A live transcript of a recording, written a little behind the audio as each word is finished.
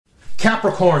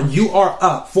Capricorn, you are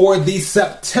up for the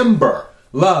September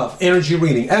love energy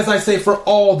reading. As I say for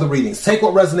all the readings, take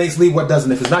what resonates, leave what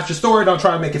doesn't. If it's not your story, don't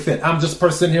try to make it fit. I'm just a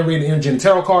person here reading energy and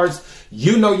tarot cards.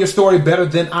 You know your story better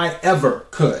than I ever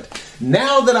could.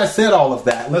 Now that I said all of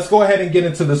that, let's go ahead and get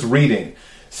into this reading.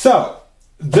 So,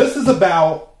 this is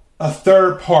about a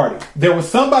third party. There was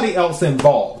somebody else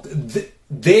involved.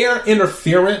 Their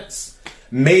interference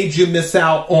made you miss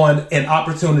out on an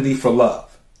opportunity for love,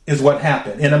 is what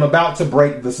happened. And I'm about to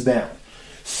break this down.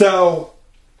 So,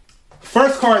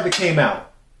 first card that came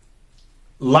out,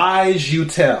 lies you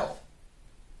tell.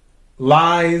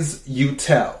 Lies you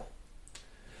tell.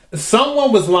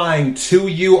 Someone was lying to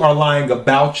you or lying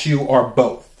about you or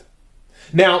both.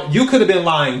 Now, you could have been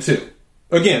lying too.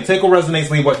 Again, take what resonates,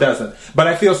 leave what doesn't. But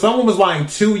I feel someone was lying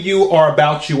to you or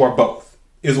about you or both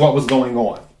is what was going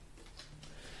on.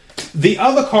 The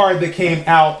other card that came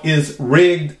out is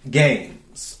rigged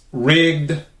games.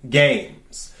 Rigged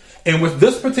games. And with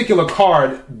this particular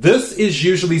card, this is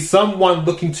usually someone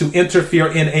looking to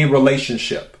interfere in a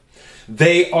relationship.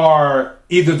 They are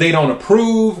either they don't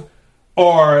approve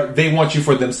or they want you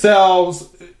for themselves.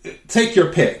 Take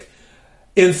your pick.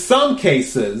 In some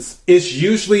cases, it's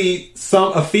usually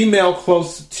a female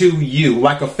close to you,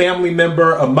 like a family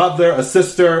member, a mother, a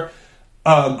sister,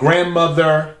 a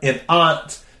grandmother, an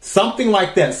aunt, something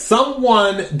like that.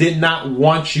 Someone did not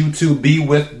want you to be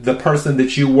with the person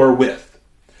that you were with.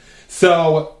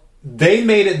 So they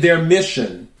made it their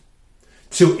mission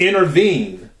to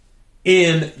intervene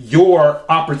in your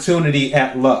opportunity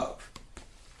at love.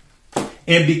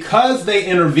 And because they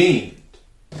intervened,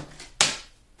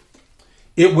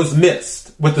 it was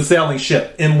missed with the sailing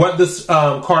ship. And what this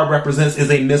card represents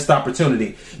is a missed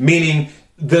opportunity, meaning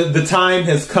the time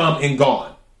has come and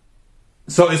gone.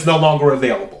 So it's no longer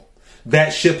available.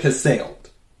 That ship has sailed.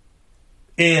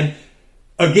 And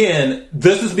again,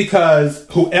 this is because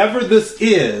whoever this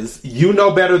is, you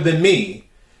know better than me,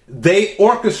 they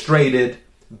orchestrated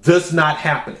this not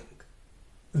happening.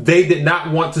 They did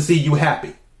not want to see you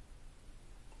happy,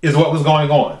 is what was going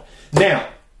on. Now,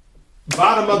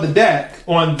 bottom of the deck,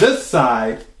 on this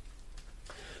side,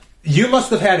 you must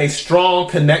have had a strong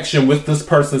connection with this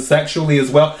person sexually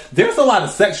as well. There's a lot of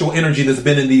sexual energy that's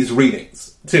been in these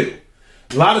readings, too.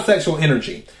 A lot of sexual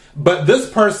energy. But this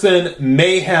person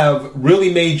may have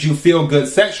really made you feel good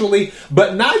sexually,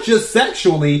 but not just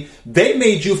sexually. They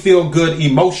made you feel good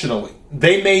emotionally.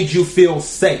 They made you feel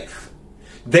safe.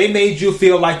 They made you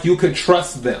feel like you could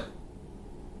trust them.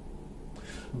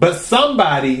 But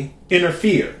somebody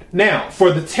interfered. Now,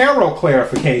 for the tarot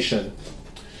clarification,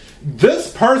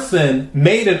 this person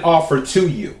made an offer to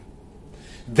you.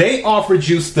 They offered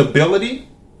you stability.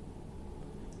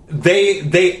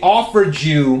 They offered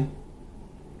you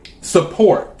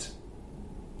support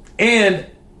and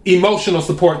emotional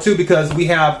support too, because we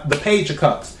have the Page of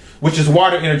Cups, which is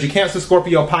water energy, Cancer,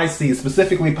 Scorpio, Pisces,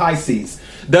 specifically Pisces.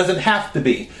 Doesn't have to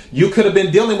be. You could have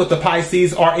been dealing with the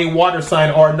Pisces or a water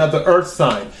sign or another earth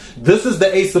sign. This is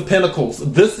the Ace of Pentacles.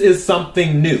 This is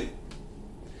something new.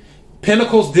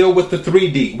 Pentacles deal with the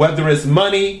 3D, whether it's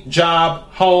money, job,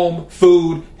 home,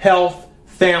 food, health,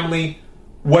 family,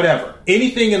 whatever.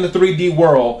 Anything in the 3D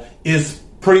world is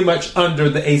pretty much under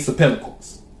the Ace of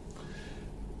Pentacles.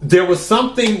 There was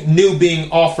something new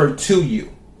being offered to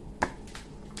you.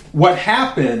 What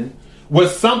happened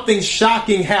was something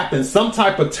shocking happened. Some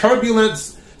type of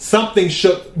turbulence, something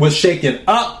was shaken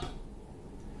up,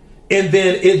 and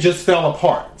then it just fell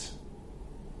apart.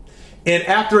 And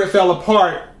after it fell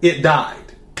apart, it died.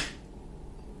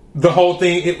 The whole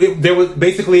thing,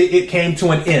 it came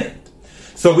to an end.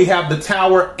 So we have the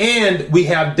Tower and we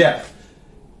have Death.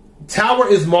 Tower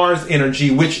is Mars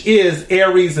energy, which is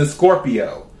Aries and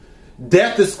Scorpio.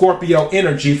 Death is Scorpio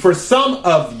energy. For some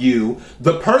of you,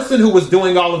 the person who was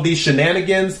doing all of these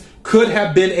shenanigans could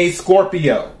have been a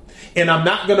Scorpio. And I'm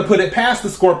not going to put it past the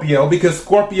Scorpio, because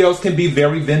Scorpios can be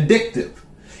very vindictive.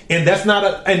 And that's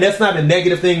not a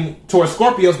negative thing towards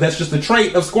Scorpios. That's just a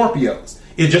trait of Scorpios.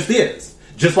 It just is.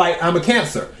 Just like I'm a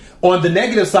Cancer. On the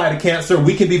negative side of Cancer,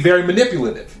 we can be very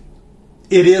manipulative.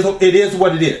 It is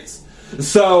what it is.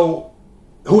 So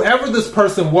whoever this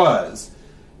person was,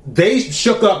 they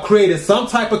shook up, created some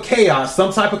type of chaos,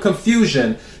 some type of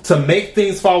confusion to make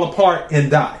things fall apart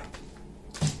and die.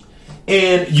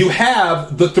 And you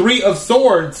have the Three of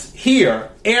Swords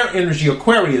here, air energy,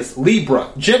 Aquarius, Libra,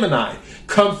 Gemini,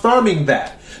 confirming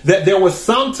that there was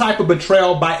some type of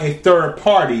betrayal by a third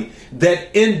party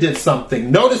that ended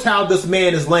something. Notice how this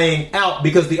man is laying out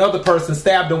because the other person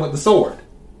stabbed him with the sword.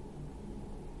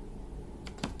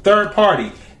 Third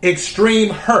party, extreme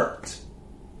hurt.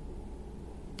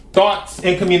 Thoughts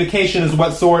and communication is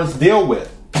what swords deal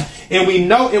with. And we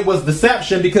know it was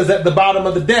deception because at the bottom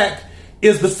of the deck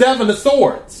is the 7 of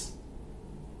Swords.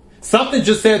 Something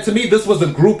just said to me this was a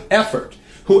group effort.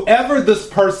 Whoever this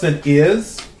person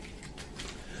is,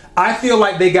 I feel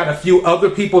like they got a few other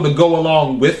people to go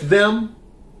along with them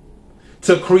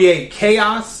to create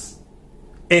chaos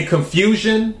and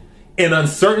confusion and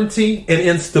uncertainty and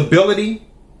instability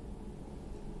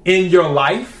in your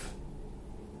life,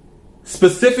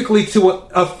 specifically to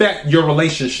affect your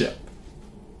relationship.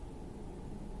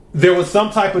 There was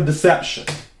some type of deception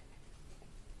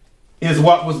is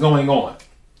what was going on.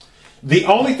 The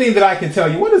only thing that I can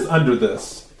tell you, what is under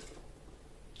this?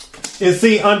 Is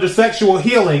see, under sexual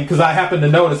healing, because I happen to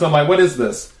notice, I'm like, what is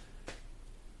this?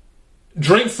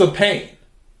 Drinks of pain.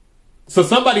 So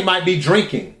somebody might be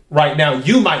drinking right now.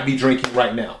 You might be drinking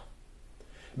right now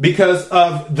because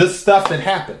of this stuff that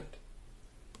happened.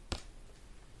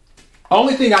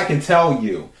 Only thing I can tell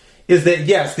you is that,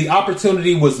 yes, the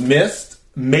opportunity was missed.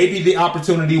 Maybe the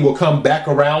opportunity will come back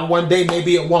around one day.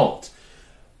 Maybe it won't.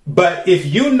 But if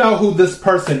you know who this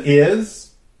person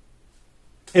is,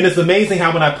 and it's amazing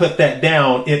how when I put that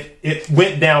down, it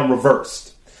went down reversed.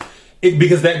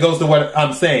 Because that goes to what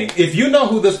I'm saying. If you know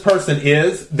who this person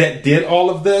is that did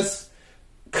all of this,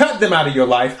 cut them out of your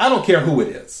life. I don't care who it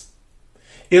is.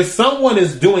 If someone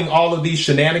is doing all of these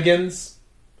shenanigans,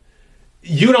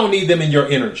 you don't need them in your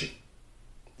energy.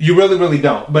 You really, really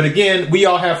don't. But again, we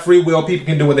all have free will. People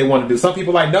can do what they want to do. Some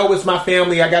people are like, no, it's my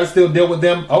family. I got to still deal with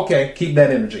them. Okay, keep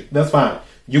that energy. That's fine.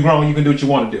 You're grown. You can do what you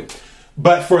want to do.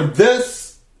 But for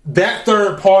this, that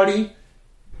third party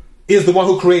is the one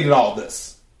who created all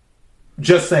this.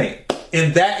 Just saying.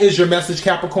 And that is your message,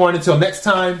 Capricorn. Until next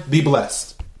time, be blessed.